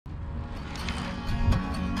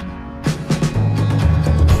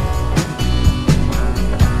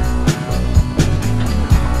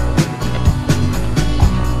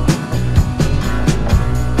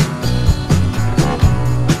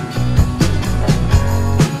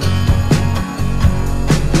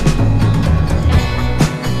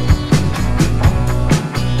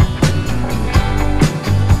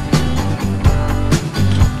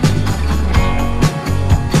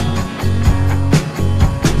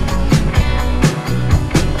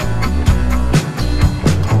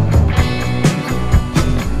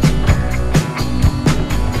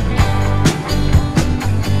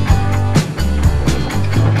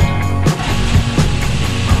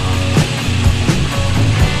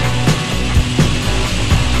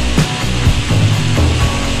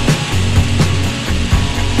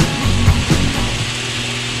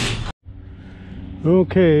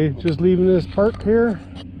Okay, just leaving this park here,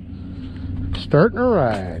 starting a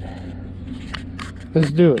ride.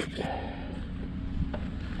 Let's do it.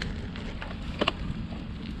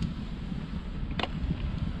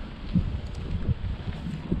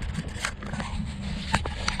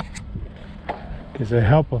 Guess it'd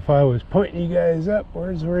help if I was pointing you guys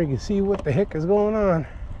upwards where you can see what the heck is going on.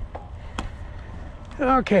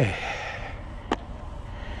 Okay,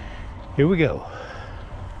 here we go.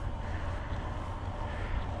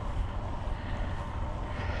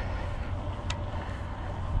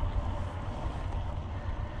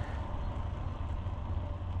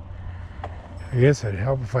 I guess it'd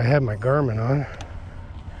help if I had my Garmin on.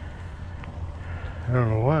 I don't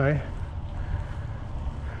know why.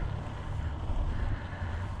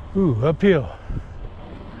 Ooh, uphill.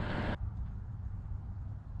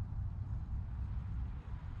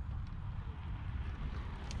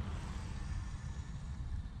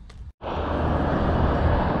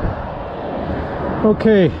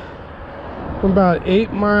 Okay, I'm about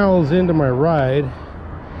 8 miles into my ride.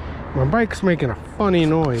 My bike's making a funny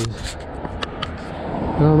noise.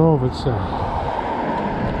 I don't know if it's it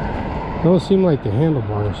don't seem like the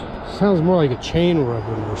handlebars. It sounds more like a chain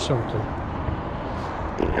rubbing or something.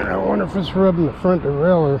 I wonder if it's rubbing the front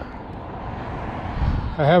derailleur.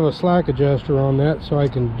 I have a slack adjuster on that so I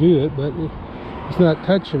can do it, but it's not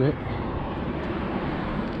touching it.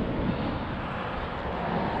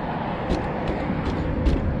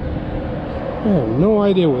 I have no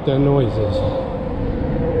idea what that noise is.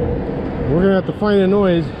 We're gonna have to find a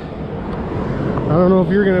noise. I don't know if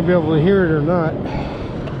you're gonna be able to hear it or not.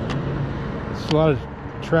 It's a lot of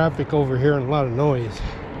traffic over here and a lot of noise.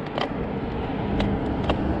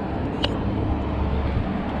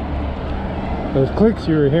 Those clicks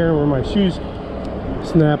you were hearing were my shoes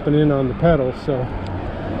snapping in on the pedal, so.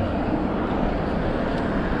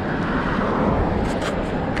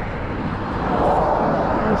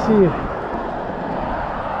 Let's see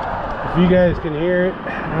if you guys can hear it.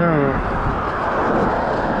 I don't know.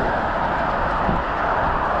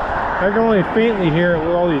 I can only faintly hear it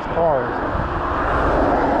with all these cars.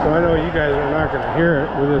 So I know you guys are not going to hear it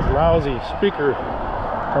with this lousy speaker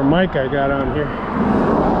or mic I got on here.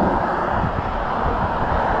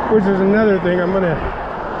 Which is another thing, I'm going to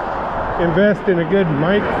invest in a good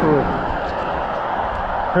mic for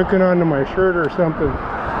hooking onto my shirt or something.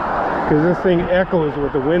 Because this thing echoes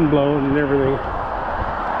with the wind blowing and everything.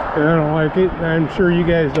 And I don't like it. I'm sure you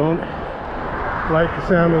guys don't like the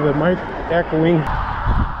sound of the mic echoing.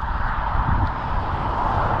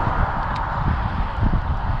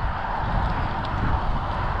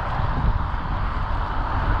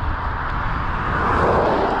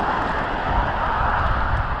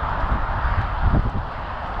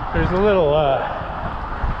 There's a little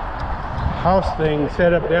house thing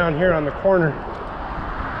set up down here on the corner.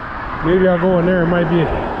 Maybe I'll go in there. It might be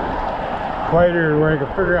quieter where I can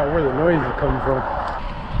figure out where the noise is coming from.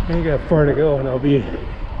 I ain't got far to go and I'll be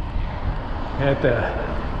at the...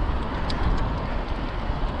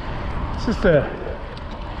 It's just a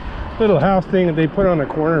little house thing that they put on the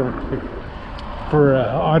corner for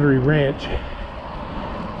Audrey Ranch.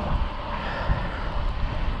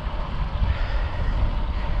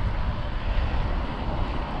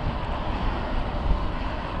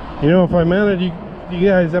 You know, if I mounted you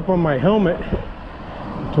guys up on my helmet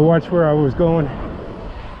to watch where I was going,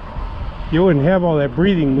 you wouldn't have all that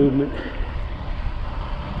breathing movement.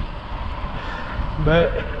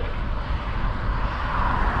 But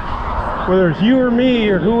whether it's you or me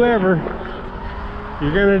or whoever,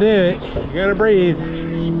 you're gonna do it. You're gonna breathe.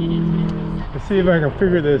 Let's see if I can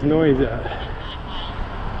figure this noise out.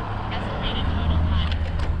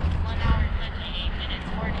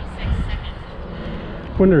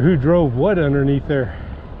 Wonder who drove what underneath their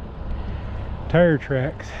tire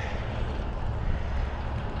tracks.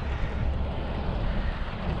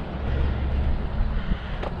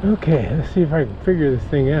 Okay, let's see if I can figure this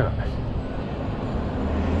thing out.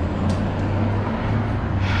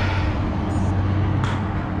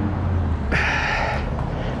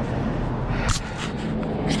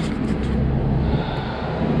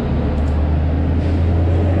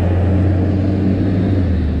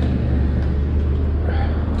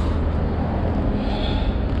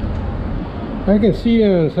 I can see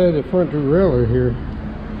inside the front derailleur here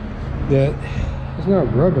that it's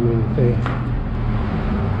not rubbing anything.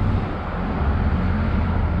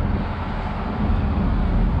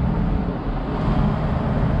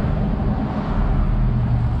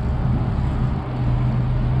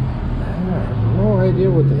 I have no idea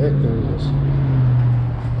what the heck that is.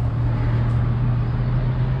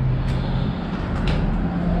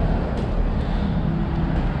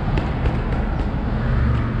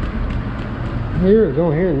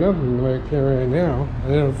 Don't hear nothing like that right now.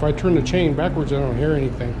 And then if I turn the chain backwards, I don't hear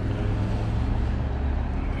anything.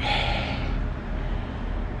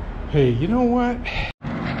 Hey, you know what?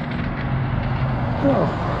 Oh,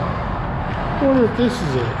 I wonder if this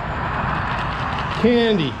is it.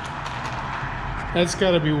 Candy. That's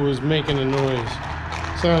got to be what was making the noise.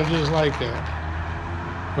 Sounds just like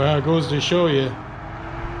that. Well, it goes to show you.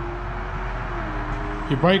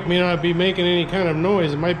 Your bike may not be making any kind of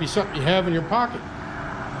noise. It might be something you have in your pocket.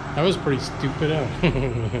 That was pretty stupid, huh?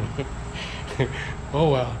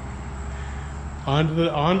 Oh well.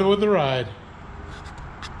 On with the ride.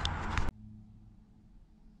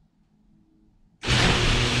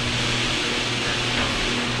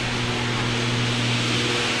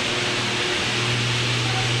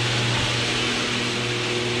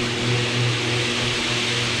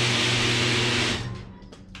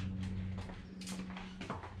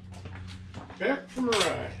 Back from the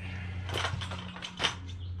ride.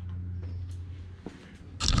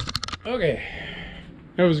 Okay,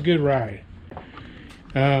 that was a good ride.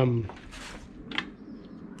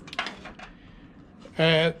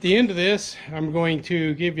 At the end of this, I'm going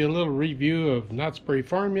to give you a little review of Knott's Berry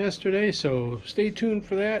Farm yesterday, so stay tuned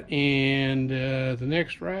for that. And the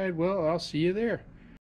next ride, well, I'll see you there.